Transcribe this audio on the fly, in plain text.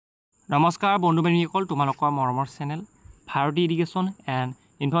নমস্কাৰ বন্ধু বান্ধৱীসকল, তোমালোকৰ মৰমৰ channel Bharati education and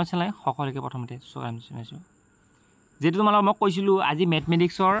information line সকলোকে প্ৰথমতে স্বাগতম জনাইছোঁ। যেহেতু তোমালোকক মই কৈছিলোঁ আজি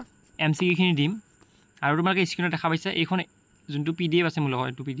মেথমেটিক্সৰ MCQ খিনি দিম আৰু তোমালোকে স্ক্ৰীনত দেখা পাইছা এইখন যোনটো PDF আছে মোৰ লগত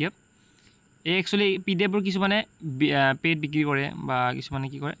এইটো PDF। এই একচুৱেলি PDFবোৰ কিছুমানে পেড বিক্ৰী কৰে বা কিছুমানে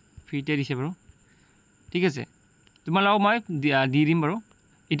কি কৰে ফ্ৰীতে দিছে বাৰু, ঠিক আছে। তোমালোকক মই দি দিম বাৰু।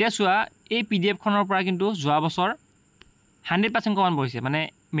 এতিয়া চোৱা এই PDFখনৰ পৰা কিন্তু যোৱা বছৰ 100% কমন পৰিছে, মানে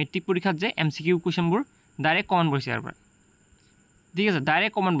মেট্ৰিক পৰীক্ষাত যে MCQ কুৱেশ্যনবোৰ ডাইৰেক্ট কমন পৰিছে ইয়াৰ পৰা, ঠিক আছে।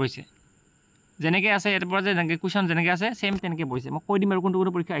 ডাইৰেক্ট কমন পৰিছে যেনেকৈ আছে ইয়াৰ পৰা যে যেনেকৈ কুৱেশ্যন যেনেকৈ আছে ছেম তেনেকৈ পৰিছে। মই কৈ দিম আৰু কোনটো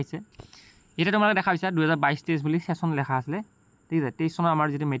কোনটো পৰীক্ষা আহিছে। এতিয়া তোমালোকে দেখা পাইছা 2022-23 বুলি ছেশ্যন লেখা আছিলে, ঠিক আছে। 23 চনৰ আমাৰ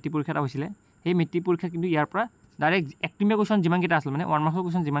যিটো মেট্ৰিক পৰীক্ষা এটা হৈছিলে সেই মেট্ৰিক পৰীক্ষা কিন্তু ইয়াৰ পৰা ডাইৰেক্ট একটিমীয়া কুৱেশ্যন যিমানকেইটা আছিলে মানে 1 মাৰ্কছৰ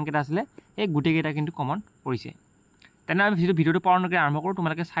কুৱেশ্যন যিমানকেইটা আছিলে এই গোটেইকেইটা কিন্তু কমন পৰিছে। তেনে আমি ভিডিঅ'টো পাৰণকৈ আৰম্ভ কৰোঁ।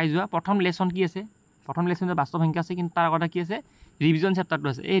 তোমালোকে চাই যোৱা প্ৰথম লেশ্যন কি আছে। প্ৰথম লেশ্যনত বাস্তৱ সংখ্যা আছে, কিন্তু তাৰ আগতে কি আছে ৰিভিজন চেপ্টাৰটো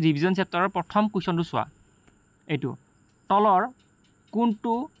আছে। এই ৰিভিজন চেপ্টাৰৰ প্ৰথম কুৱেশ্যনটো চোৱা, এইটো তলৰ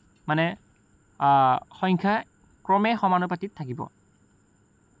কোনটো মানে সংখ্যা ক্ৰমে সমানুপাতিত থাকিব,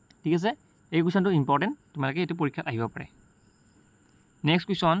 ঠিক আছে। এই কুৱেশ্যনটো ইম্পৰ্টেণ্ট, তোমালোকে এইটো পৰীক্ষাত আহিব পাৰে। নেক্সট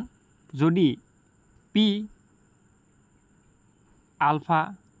কুৱেশ্যন, যদি পি আলফা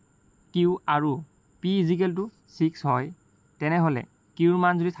কিউ আৰু P = 6 হয় তেনেহ'লে কিউৰ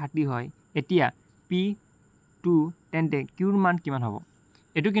মান যদি 30 হয়, এতিয়া P2 তেন্তে কিউৰ মান কিমান হ'ব?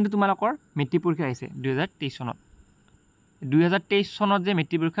 এইটো কিন্তু তোমালোকৰ মেট্ৰিক পৰীক্ষা আহিছে 2023 চনত। 2023 চনত যে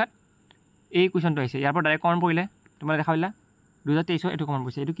মেট্ৰিক পৰীক্ষাত এই কুৱেশ্যনটো আহিছে, ইয়াৰ পৰা ডাইৰেক্ট কমন পৰিলে। তোমালোকে দেখা পালা 2023 এইটো কমন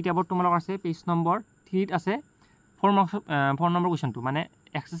পৰিছে। এইটো কিতাপত তোমালোকৰ আছে পেজ নম্বৰ 3 আছে 4 নম্বৰ কুৱেশ্যনটো, মানে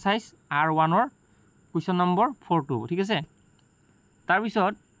এক্সাৰচাইজ R1-ৰ কুৱেশ্যন নম্বৰ 4টো, ঠিক আছে।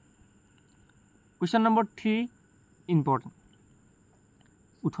 তাৰপিছত কুৱেশ্যন নম্বৰ 3 ইম্পৰ্টেণ্ট।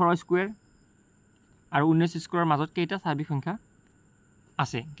 18 স্কুৱেৰ আৰু 19 স্কুৱেৰৰ মাজত কেইটা স্বাভাৱিক সংখ্যা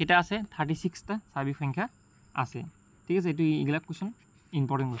আছে? কেইটা আছে? 36টা স্বাভাৱিক সংখ্যা আছে, ঠিক আছে। এইটো এইবিলাক কুৱেশ্যন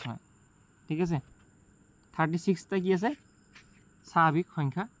ইম্পৰ্টেণ্ট কুৱেশ্যন হয়, ঠিক আছে। 36টা কি আছে? স্বাভাৱিক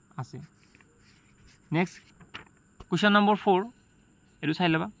সংখ্যা আছে। নেক্সট কুৱেশ্যন নম্বৰ 4, এইটো চাই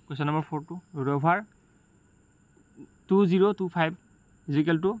ল'বা। কুৱেশ্যন নম্বৰ 4টো √2025 =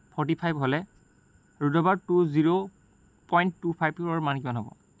 45 হ'লে √20.25ৰ মান কিমান হ'ব?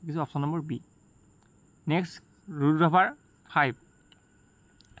 ঠিক আছে, option number B. Next √5,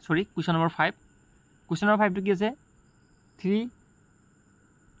 question number 5। Question number 5টো কি আছে?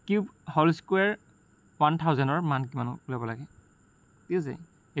 3³ হোল স্কুৱেৰ 1000ৰ মান কিমান ওলাব লাগে, ঠিক আছে।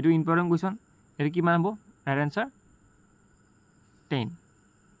 এইটো ইম্পৰ্টেণ্ট কুৱেশ্যন। এইটো কিমান হ'ব? Right answer 10।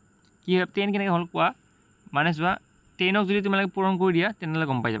 কি হয় 10 কেনেকৈ হ'ল কোৱা, মানে চোৱা 10ক যদি তোমালোকে পূৰণ কৰি দিয়া তেনেহ'লে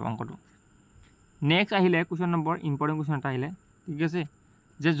গম পাই যাব অংকটো। নেক্সট আহিলে কুৱেশ্যন নম্বৰ ইম্পৰ্টেণ্ট কুৱেশ্যন এটা আহিলে, ঠিক আছে,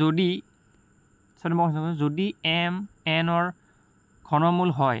 যে যদি m(n)ৰ ঘনমূল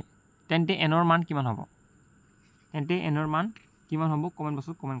হয় তেন্তে n-ৰ মান কিমান হ'ব? তেন্তে n-ৰ মান কিমান হ'ব কমেণ্ট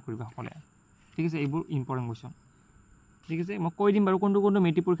বক্সত কমেণ্ট কৰিবা সকলোৱে, ঠিক আছে। এইবোৰ ইম্পৰ্টেণ্ট কুৱেশ্যন, ঠিক আছে। মই কৈ দিম বাৰু কোনটো কোনটো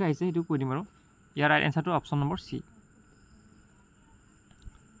মেট্ৰিক পৰীক্ষা আহিছে সেইটো কৈ দিম বাৰু। ইয়াৰ right এনচাৰটো option number C.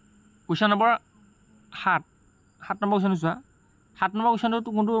 Question number 7 number কুৱেশ্যনটো চোৱা। 7 নম্বৰ কুৱেশ্যনটো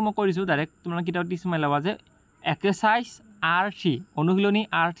কোনটো মই কৈ দিছোঁ ডাইৰেক্ট তোমালোকে কিতাপত টিচ মাৰি ল'বা যে এক্সাৰচাইজ R3 অনুশীলনী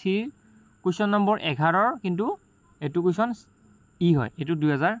R3 কুৱেশ্যন নম্বৰ 11ৰ কিন্তু এইটো কুৱেশ্যন হয়। এইটো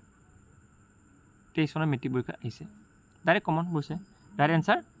 2023 চনৰ মেট্ৰিক পৰীক্ষা আহিছে, ডাইৰেক্ট কমন পৰিছে। ডাইৰেক্ট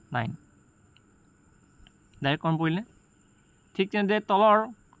এনচাৰ 9, ডাইৰেক্ট কমন পৰিলে। ঠিক তেনেদৰে তলৰ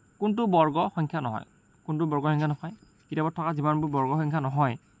কোনটো বৰ্গ সংখ্যা নহয়? কোনটো বৰ্গ সংখ্যা নহয়? কিতাপত থকা যিমানবোৰ বৰ্গ সংখ্যা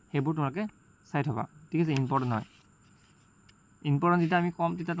নহয় সেইবোৰ তোমালোকে চাই থবা, ঠিক আছে। ইম্পৰ্টেণ্ট হয়, ইম্পৰ্টেণ্ট যেতিয়া আমি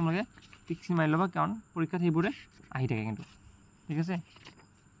ক'ম তেতিয়া তোমালোকে টিক চিন মাৰি ল'বা, কাৰণ পৰীক্ষাত সেইবোৰে আহি থাকে কিন্তু, ঠিক আছে।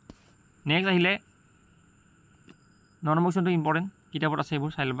 নেক্সট আহিলে 9 নম্বৰ কুৱেশ্যনটো ইম্পৰ্টেণ্ট, কিতাপত আছে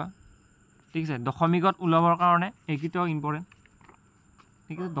এইবোৰ চাই ল'বা, ঠিক আছে। দশমিকত ওলাবৰ কাৰণে এইকেইটাও ইম্পৰ্টেণ্ট,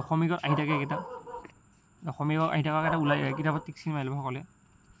 ঠিক আছে। দশমিকত আহি থাকে এইকেইটা, দশমিকত আহি থকাকেইটা ওলাই কিতাপত টিক চিন মাৰি ল'বা সকলোৱে।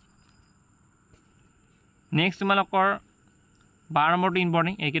 নেক্সট তোমালোকৰ 12 নম্বৰটো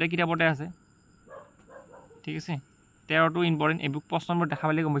ইম্পৰ্টেণ্ট, এইকেইটা কিতাপতে আছে, ঠিক আছে। 13টো ইম্পৰ্টেণ্ট, এইবোৰ প্ৰশ্নবোৰ দেখা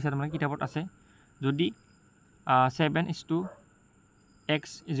পালে গম পাইছা তোমালোকে কিতাপত আছে। যদি 7:x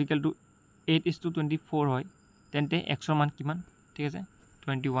 = 8:24 হয় তেন্তে x-ৰ মান কিমান? ঠিক আছে,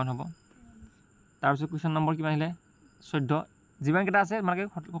 21 হ'ব। তাৰপিছত কুৱেশ্যন নম্বৰ কিমান আহিলে? 14। যিমানকেইটা আছে তোমালোকে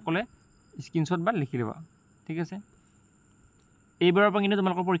সকলোৱে স্ক্ৰীনশ্বট বা লিখি ল'বা, ঠিক আছে। এইবাৰৰ পৰা কিন্তু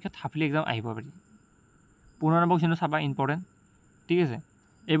তোমালোকৰ পৰীক্ষাত হাফলি এক্সাম আহিব পাৰি। 15 নম্বৰ কুৱেশ্যনটো চাবা, ইম্পৰ্টেণ্ট, ঠিক আছে।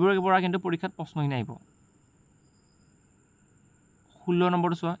 এইবোৰৰ পৰা কিন্তু পৰীক্ষাত প্ৰশ্নখিনি আহিব। 16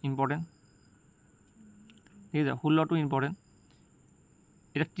 নম্বৰটো চোৱা, ইম্পৰ্টেণ্ট, ঠিক আছে। 16টো ইম্পৰ্টেণ্ট।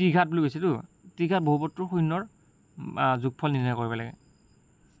 এটা ত্ৰিঘাত বুলি কৈছেতো, ত্ৰিঘাত বহুপদটোৰ শূন্যৰ যোগফল নিৰ্ণয় কৰিব লাগে।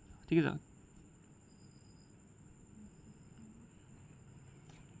 ঠিক আছে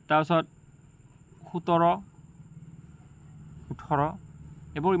তাৰপিছত 17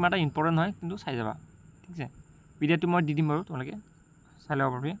 18 এইবোৰ ইমান এটা ইম্পৰ্টেণ্ট নহয় কিন্তু চাই যাবা ঠিক আছে ভিডিঅ'টো মই দি দিম বাৰু তোমালোকে চাই ল'ব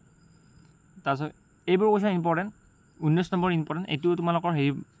পাৰিবা তাৰপিছত এইবোৰ কুৱেশ্যন ইম্পৰ্টেণ্ট 19 নম্বৰ ইম্পৰ্টেণ্ট এইটো তোমালোকৰ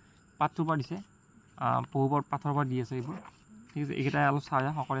হেৰি পাঠটোৰ পৰা দিছে বহুবৰ পাঠৰ পৰা দি আছে এইবোৰ ঠিক আছে এইকেইটা অলপ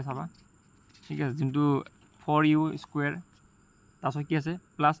চাবা সকলোৱে চাবা ঠিক আছে যোনটো 4u স্কুৱেৰ তাৰপিছত কি আছে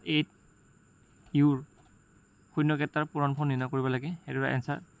 +8 ইউৰ শূন্যকেইটাৰ পূৰণফল নিৰ্ণয় কৰিব লাগে এইটোৰ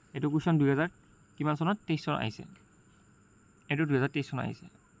এনচাৰ এইটো কুৱেশ্যন 2000 কিমান চনত 23 চনত আহিছে এইটো 2023 চনত আহিছে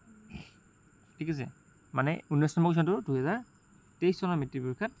ঠিক আছে মানে 19 নম্বৰ কুৱেশ্যনটো 2023 চনৰ মেট্ৰিক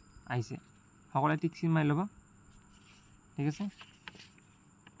পৰীক্ষাত আহিছে সকলোৱে টিক চিন মাৰি ল'বা ঠিক আছে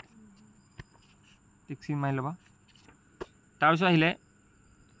টিক চিন মাৰি ল'বা তাৰপিছত আহিলে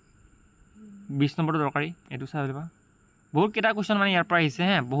 20 নম্বৰটো দৰকাৰী এইটো চাই ল'বা বহুত কেইটা কুৱেশ্যন মানে ইয়াৰ পৰা আহিছে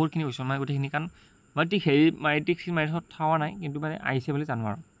হে বহুতখিনি কুৱেশ্যন মানে গোটেইখিনি কাৰণ মই ঠিক হেৰি টিক চিন মাৰি থোৱা নাই কিন্তু মানে আহিছে বুলি জানো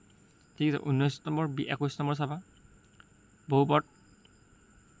আৰু ঠিক আছে 19 নম্বৰ 21 নম্বৰ চাবা বহুবৰ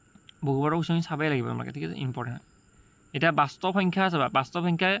কুৱেশ্যন চাবই লাগিব তোমালোকে ঠিক আছে ইম্পৰ্টেণ্ট এতিয়া বাস্তৱ সংখ্যা চাবা বাস্তৱ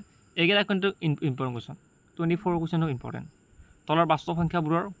সংখ্যা এইকেইটা কিন্তু ইম্পৰ্টেণ্ট কুৱেশ্যন 24 কুৱেশ্যনটো ইম্পৰ্টেণ্ট তলৰ বাস্তৱ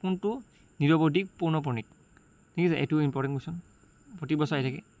সংখ্যাবোৰৰ কোনটো নিৰৱধিক পৌনঃপুনিক ঠিক আছে এইটো ইম্পৰ্টেণ্ট কুৱেশ্যন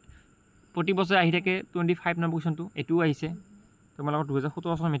প্ৰতি বছৰ আহি থাকে 25 নম্বৰ কুৱেশ্যনটো এইটোও আহিছে তোমালোকৰ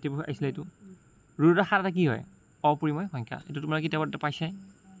 2017 চনৰ মেট্ৰিক আহিছিলে এইটো ৰুটৰ 7 এটা কি হয় অপৰিমেয় সংখ্যা এইটো তোমালোকে কিতাপত পাইছাই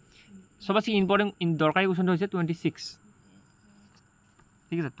সবতছে ইম্পৰ্টেণ্ট দৰকাৰী কুৱেশ্যনটো হৈছে 26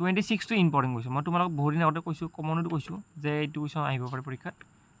 ঠিক আছে 26টো ইম্পৰ্টেণ্ট কুৱেশ্যন মই তোমালোকক বহুত দিন আগতে কৈছোঁ কমনতো কৈছোঁ যে এইটো কুৱেশ্যন আহিব পাৰে পৰীক্ষাত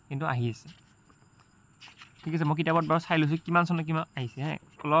কিন্তু আহি আছে ঠিক আছে মই কিতাপত বাৰু চাই লৈছোঁ কিমান চনত কিমান আহিছে হে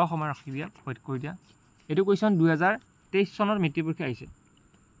অলপ সময় ৰাখি দিয়া ৱেইট কৰি দিয়া এইটো কুৱেশ্যন 2023 চনত মেট্ৰিক পৰীক্ষা আহিছে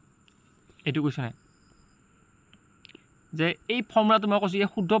এইটো কুৱেশ্যনে যে এই ফৰ্মুলাটো মই কৈছোঁ এই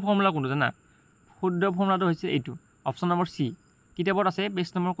শুদ্ধ ফৰ্মুলা কোনটো জানা শুদ্ধ ফৰ্মুলাটো হৈছে এইটো অপশ্যন নম্বৰ চি কিতাপত আছে পেজ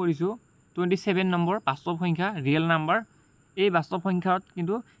নম্বৰ কৰিছোঁ 27 নম্বৰ বাস্তৱ সংখ্যা ৰিয়েল নাম্বাৰ এই বাস্তৱ সংখ্যাত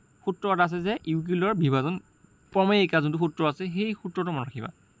কিন্তু সূত্ৰ এটা আছে যে ইউক্লিডৰ বিভাজন প্ৰমেয়িকা যোনটো সূত্ৰ আছে সেই সূত্ৰটো মনত ৰাখিবা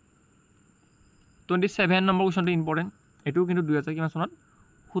 27 নম্বৰ কুৱেশ্যনটো ইম্পৰ্টেণ্ট এইটোও কিন্তু 2000 কিমান চনত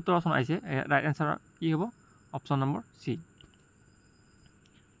 17 চনত আহিছে ৰাইট এনচাৰ কি হ'ব অপশ্যন নম্বৰ চি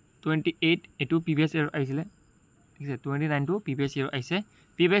 28 এইটো প্ৰিভিয়াছ ইয়েৰ আহিছিলে ঠিক আছে 29টো প্ৰিভিয়াছ ইয়েৰ আহিছে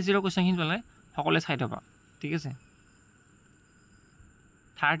প্ৰিভিয়াছ ইয়েৰৰ কুৱেশ্যনখিনি পালে সকলোৱে চাই থবা ঠিক আছে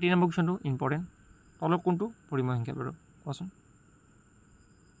 30 নম্বৰ কুৱেশ্যনটো ইম্পৰ্টেণ্ট তলৰ কোনটো পৰিমেয় সংখ্যা বাৰু কোৱাচোন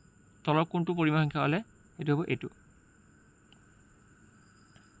তলৰ কোনটো পৰিমেয় সংখ্যা হ'লে এইটো হ'ব এইটো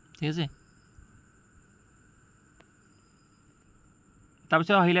ঠিক আছে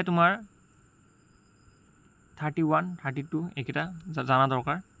তাৰপিছত আহিলে তোমাৰ 31 32 এইকেইটা জানা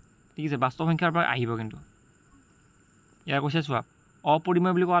দৰকাৰ ঠিক আছে বাস্তৱ সংখ্যাৰ পৰা আহিব কিন্তু ইয়াৰ কৈছে চোৱা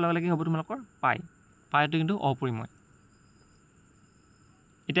অপৰিমেয় বুলি কোৱাৰ লগে লগে হ'ব তোমালোকৰ পাইটো কিন্তু অপৰিমেয়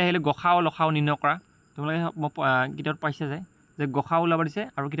এতিয়া আহিলে গসাও লসাও নিৰ্ণয় কৰা তোমালোকে কিতাপত পাইছে যে গসাও ওলাব দিছে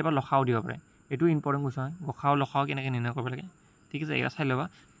আৰু কেতিয়াবা লসাও দিব পাৰে এইটো ইম্পৰ্টেণ্ট কুৱেশ্যন হয় গসাও লসাও কেনেকৈ নিৰ্ণয় কৰিব লাগে ঠিক আছে এইকেইটা চাই ল'বা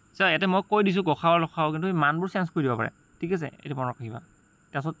চাই ইয়াতে মই কৈ দিছোঁ গসাও লসাও কিন্তু মানবোৰ চেঞ্জ কৰি দিব পাৰে ঠিক আছে এইটো মনত ৰাখিবা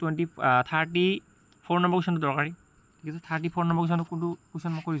তাৰপিছত 34 নম্বৰ কুৱেশ্যনটো দৰকাৰী ঠিক আছে 34 নম্বৰ কুৱেশ্যনটো কোনটো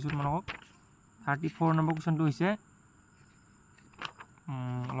কুৱেশ্যন মই কৰিছোঁ তোমালোকক 34 নম্বৰ কুৱেশ্যনটো হৈছে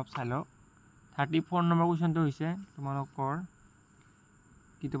অলপ চাই লওঁ 34 নম্বৰ কুৱেশ্যনটো হৈছে তোমালোকৰ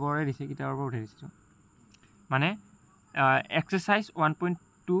কিতাপৰে দিছে কিতাপৰ পৰা উঠাই দিছোঁ মানে এক্সাৰচাইজ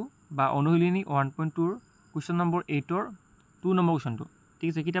 1.2 বা অনুশীলনী 1.2ৰ কুৱেশ্যন নম্বৰ 8ৰ 2 নম্বৰ কুৱেশ্যনটো ঠিক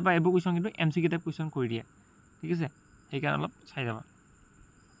আছে কেতিয়াবা এইবোৰ কুৱেশ্যন কিন্তু MCQ টাইপ কুৱেশ্যন কৰি দিয়ে ঠিক আছে সেইকাৰণে অলপ চাই যাবা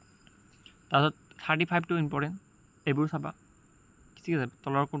তাৰপিছত 35টো ইম্পৰ্টেণ্ট এইবোৰ চাবা ঠিক আছে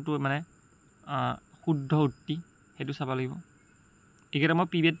তলৰ কোনটো মানে শুদ্ধ উক্তি সেইটো চাব লাগিব এইকেইটা মই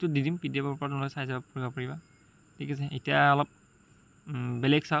PDF-টো দি দিম PDF-ৰ পৰা তোমালোকে চাই যাব পাৰিবা ঠিক আছে এতিয়া অলপ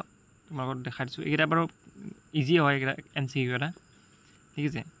বেলেগ চাওক তোমালোকক দেখাই দিছোঁ এইকেইটা বাৰু ইজি হয় এইকেইটা MCQ এটা ঠিক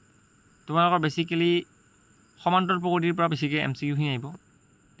আছে তোমালোকৰ বেছিকেলি সমান্তৰ প্ৰকৃতিৰ পৰা বেছিকৈ MCQখিনি আহিব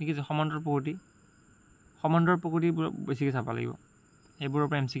ঠিক আছে সমান্তৰ প্ৰকৃতিবোৰ বেছিকৈ চাব লাগিব সেইবোৰৰ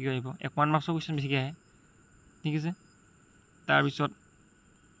পৰা MCQ আহিব 1 মাৰ্কছৰ কুৱেশ্যন বেছিকৈ আহে ঠিক আছে তাৰপিছত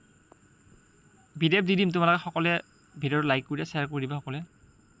PDF দি দিম তোমালোকে সকলোৱে ভিডিঅ'টো লাইক কৰি দিয়া শ্বেয়াৰ কৰি দিবা সকলোৱে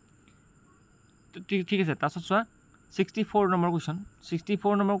ঠিক আছে তাৰপিছত চোৱা 64 নম্বৰ কুৱেশ্যন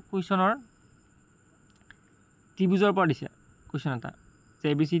 64 নম্বৰ কুৱেশ্যনৰ ত্ৰিভুজৰ পৰা দিছে কুৱেশ্যন এটা যে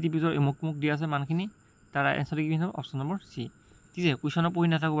ABC ত্ৰিভুজৰ মোক দিয়া আছে মানখিনি তাৰ এনচাৰটো কি হ'ব অপশ্যন নম্বৰ চি ঠিক আছে কুৱেশ্যনৰ পঢ়ি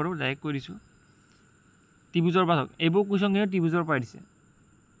নাথাকোঁ বাৰু ডাইৰেক্ট কৈ দিছোঁ ত্ৰিভুজৰ পৰা এইবোৰ কুৱেশ্যন কিন্তু ত্ৰিভুজৰ পৰা দিছে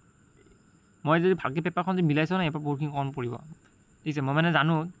মই যদি ভালকৈ পেপাৰখন যদি মিলাই চাওঁ না এইবাৰ বহুতখিনি কম পৰিব ঠিক আছে মই মানে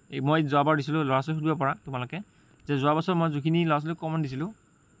জানো মই যোৱাবাৰ দিছিলোঁ ল'ৰা ছোৱালী সুধিব পৰা তোমালোকে যে যোৱা বছৰ মই যিখিনি ল'ৰা ছোৱালীক কমন দিছিলোঁ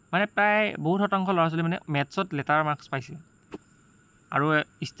মানে প্ৰায় বহুত শতাংশ ল'ৰা ছোৱালী মানে মেথছত লেটাৰ মাৰ্কছ পাইছে আৰু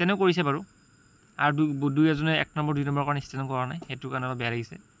ষ্টেনো কৰিছে বাৰু আৰু দুই এজনে 1 নম্বৰ 2 নম্বৰ কাৰণে ষ্টেনো কৰা নাই সেইটো কাৰণে অলপ বেয়া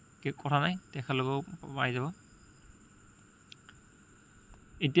লাগিছে কথা নাই তেখেতলোকেও পাই যাব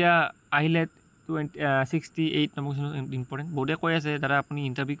এতিয়া আহিলে 68 নম্বৰ কুৱেশ্যন ইম্পৰ্টেণ্ট বহুতে কৈ আছে দাদা আপুনি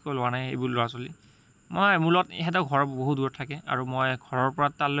ইণ্টাৰভিউ কিয় লোৱা নাই এইবোৰ ল'ৰা ছোৱালী মই মূলত সিহঁতৰ ঘৰ বহুত দূৰত থাকে আৰু মই ঘৰৰ পৰা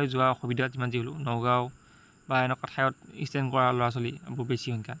তালৈ যোৱা অসুবিধা যিমান যি হ'লেও নগাঁও বা এনেকুৱা ঠাইত ষ্টেণ্ড কৰা ল'ৰা ছোৱালী বহুত বেছি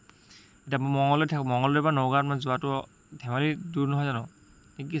সংখ্যা এতিয়া মঙলদৈ থাকোঁ মঙলদৈৰ পৰা নগাঁৱত মই যোৱাটো ধেমালি দূৰ নহয় জানো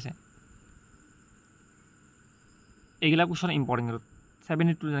ঠিক আছে এইগিলা কুৱেশ্যন ইম্পৰ্টেণ্ট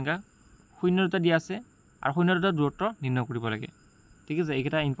 72 যেনেকৈ 0 দুটা দিয়া আছে আৰু 0 দুটা দূৰত্ব নিৰ্ণয় কৰিব লাগে ঠিক আছে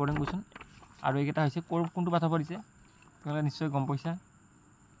এইকেইটা ইম্পৰ্টেণ্ট কুৱেশ্যন আৰু এইকেইটা হৈছে কোনটো পাঠৰ দিছে তোমালোকে নিশ্চয় গম পাইছা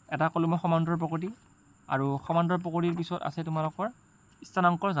এটা ক'লোঁ মই সমান্তৰ প্ৰকৃতি আৰু সমান্তৰ প্ৰকৃতিৰ পিছত আছে তোমালোকৰ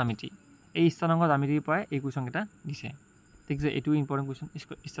স্থানাংকৰ জ্যামিতি এই স্থানাংকৰ জ্যামিতিৰ পৰাই এই কুৱেশ্যনকেইটা দিছে ঠিক আছে এইটো ইম্পৰ্টেণ্ট কুৱেশ্যন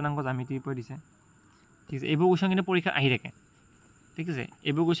স্থানাংকৰ জ্যামিতিৰ পৰাই দিছে ঠিক আছে এইবোৰ কুৱেশ্যন কিন্তু পৰীক্ষাত আহি থাকে ঠিক আছে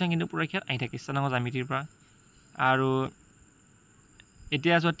এইবোৰ কুৱেশ্যন কিন্তু পৰীক্ষাত আহি থাকে স্থানাংকৰ জ্যামিতিৰ পৰা আৰু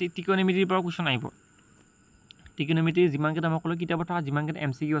এতিয়া যোৱা ত্ৰিকোণমিতিৰ পৰা কুৱেশ্যন আহিব ত্ৰিকোণমিতিৰ যিমানকেইটা মই ক'লোঁ কিতাপত থকা যিমানকেইটা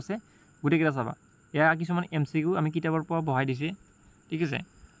MCQ আছে গোটেইকেইটা চাবা ইয়াৰ কিছুমান MCQ আমি কিতাপৰ পৰা বহাই দিছে ঠিক আছে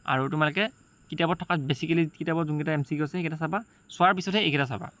আৰু তোমালোকে কিতাপত থকা বেছিকেলি কিতাপত যোনকেইটা MCQ আছে সেইকেইটা চাবা চোৱাৰ পিছতহে এইকেইটা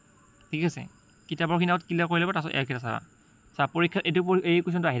চাবা ঠিক আছে কিতাপৰখিনি আগত ক্লিয়াৰ কৰি ল'ব তাৰপিছত এইকেইটা চাবা পৰীক্ষাত এই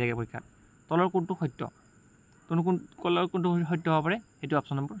কুৱেশ্যনটো আহি থাকে পৰীক্ষাত তলৰ কোনটো সত্য কোনটো সত্য হ'ব পাৰে সেইটো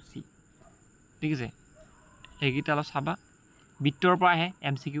অপশ্যন নম্বৰ C ঠিক আছে এইকেইটা অলপ চাবা বৃত্তৰ পৰা আহে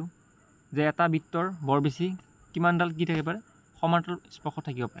MCQ যে এটা বৃত্তৰ বৰ বেছি কিমানডাল কি থাকিব পাৰে সমান্তৰাল স্পৰ্শ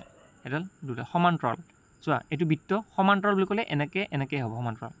থাকিব পাৰে এডাল দুটা সমান্তৰাল চোৱা এইটো বৃত্ত সমান্তৰাল বুলি ক'লে এনেকৈ হ'ব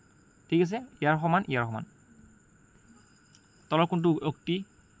সমান্তৰাল ঠিক আছে ইয়াৰ সমান তলৰ কোনটো উক্তি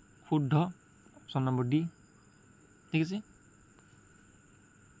শুদ্ধ অপশ্যন নম্বৰ D ঠিক আছে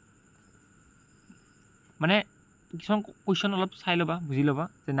মানে কিছুমান কুৱেশ্যন অলপ চাই ল'বা বুজি ল'বা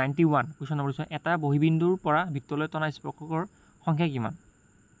যে 91 কুৱেশ্যন নম্বৰ এটা বহিবিন্দুৰ পৰা বৃত্তলৈ টনা স্পৰ্শকৰ সংখ্যা কিমান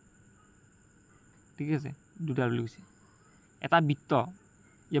ঠিক আছে দুটা বুলি কৈছে এটা বৃত্ত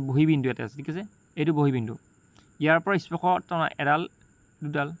ইয়াৰ বহিবিন্দু এটা আছে ঠিক আছে এইটো বহিবিন্দু ইয়াৰ পৰা স্পৰ্শ টনা এডাল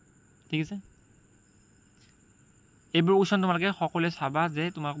দুডাল ঠিক আছে এইবোৰ কুৱেশ্যন তোমালোকে সকলোৱে চাবা যে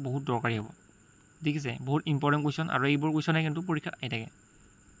তোমাক বহুত দৰকাৰী হ'ব ঠিক আছে বহুত ইম্পৰ্টেণ্ট কুৱেশ্যন আৰু এইবোৰ কুৱেশ্যনে কিন্তু পৰীক্ষাত আহি থাকে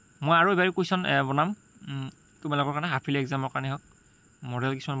মই আৰু এবাৰ কুৱেশ্যন বনাম তোমালোকৰ কাৰণে হাফ ইয়াৰলি এক্সামৰ কাৰণে হওক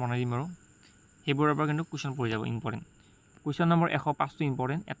মডেল কিছুমান বনাই দিম আৰু সেইবোৰৰ পৰা কিন্তু কুৱেশ্যন পৰি যাব ইম্পৰ্টেণ্ট কুৱেশ্যন নম্বৰ 105টো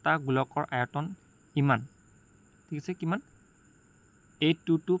ইম্পৰ্টেণ্ট এটা গোলকৰ আয়তন ইমান ঠিক আছে কিমান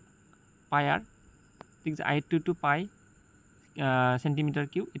 822 পাই r ঠিক আছে 822 পাই সেন্টিমিটাৰ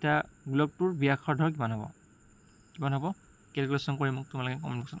কিউব এটা গোলকটোৰ ব্যাসাৰ্ধ কিমান হ'ব ক্যালকুলেশন কৰি মোক তোমালোকে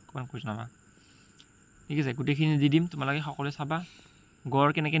কমেন্ট কৰি জনাবা ঠিক আছে গোটেইখিনি দি দিম তোমালোকে সকলোৱে চাবা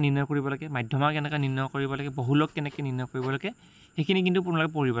গড় কেনেকৈ নিৰ্ণয় কৰিব লাগে মাধ্যমা কেনেকৈ নিৰ্ণয় কৰিব লাগে বহুলক কেনেকৈ নিৰ্ণয় কৰিব লাগে সেইখিনি কিন্তু তোমালোকে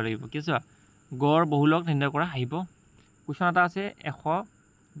পঢ়িব লাগিব কি আছে গড় বহুলক নিৰ্ণয় কৰা আহিব কুৱেশ্যন এটা আছে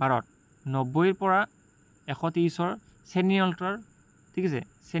 112 90 পৰা 130 ৰ শ্ৰেণী অন্তৰৰ ঠিক আছে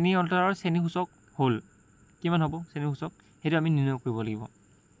শ্ৰেণী অন্তৰৰ শ্ৰেণী সূচক হ'ল কিমান হ'ব শ্ৰেণী সূচক সেইটো আমি নিৰ্ণয় কৰিব লাগিব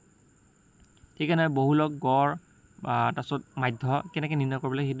ঠিক আছে বহুলক গড় বা তাৰছত মাধ্য কেনেকৈ নিৰ্ণয়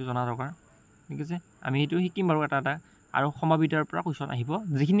কৰিব লাগে সেইটো জনা দৰকাৰ ঠিক আছে আমি সেইটো শিকিম বাৰু এটা আৰু সমবিতৰ পৰা কুৱেশ্যন আহিব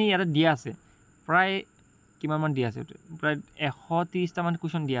যিখিনি ইয়াতে দিয়া আছে প্ৰায় কিমান মান দিয়া আছে প্ৰায় 130টা মান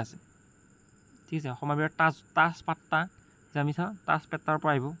কুৱেশ্যন দিয়া আছে ঠিক আছে সমবিতৰ টাচ পাত্তা যে আমি চাওঁ টাচ পেটাৰ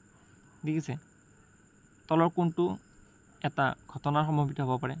পৰা আহিব ঠিক আছে তলৰ কোনটো এটা ঘটনাৰ সমবিত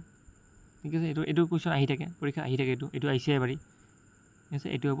হ'ব পাৰে ঠিক আছে এইটো কুৱেশ্যন আহি থাকে পৰীক্ষা আহি থাকে এইটো আহিছে এবাৰি ঠিক আছে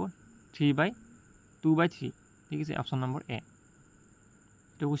এইটো হ'ব 3/2/3 ঠিক আছে অপশ্যন নম্বৰ A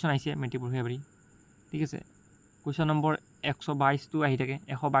এইটো কুৱেশ্যন আহিছে মেট্ৰিক পৰীক্ষা এবাৰি ঠিক আছে কুৱেশ্যন নম্বৰ 122টো আহি থাকে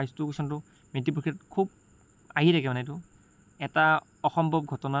 122টো কুৱেশ্যনটো মেট্ৰিক পৰীক্ষাত খুব আহি থাকে মানে এইটো এটা অসম্ভৱ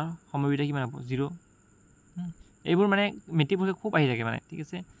ঘটনাৰ সমবিত কিমান হ'ব 0 এইবোৰ মানে মেট্ৰিক পৰীক্ষা খুব আহি থাকে মানে ঠিক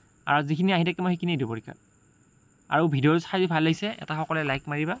আছে আৰু যিখিনি আহি থাকে মই সেইখিনি দিওঁ পৰীক্ষাত আৰু ভিডিঅ' চাই ভাল লাগিছে এটা সকলে লাইক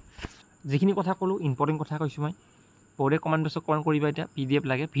মাৰিবা যিখিনি কথা ক'লোঁ ইম্পৰ্টেণ্ট কথা কৈছোঁ মই পৰে কমেণ্ট বক্সত কমেণ্ট কৰিবা এতিয়া PDF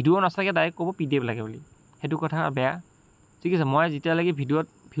লাগে ভিডিঅ' নাচাকে ডাইৰেক্ট ক'ব PDF লাগে বুলি সেইটো কথা বেয়া ঠিক আছে মই যেতিয়ালৈকে ভিডিঅ'ত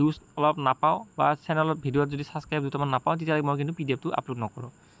ভিউজ অলপ নাপাওঁ বা চেনেলত ভিডিঅ'ত যদি ছাবস্ক্ৰাইব দুটামান নাপাওঁ তেতিয়ালৈকে মই কিন্তু PDFটো আপলোড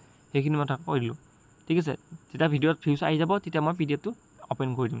নকৰোঁ সেইখিনি কথা কৈ দিলোঁ ঠিক আছে যেতিয়া ভিডিঅ'ত ভিউজ আহি যাব তেতিয়া মই PDFটো অপেন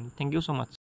কৰি দিম থেংক ইউ ছ' মাছ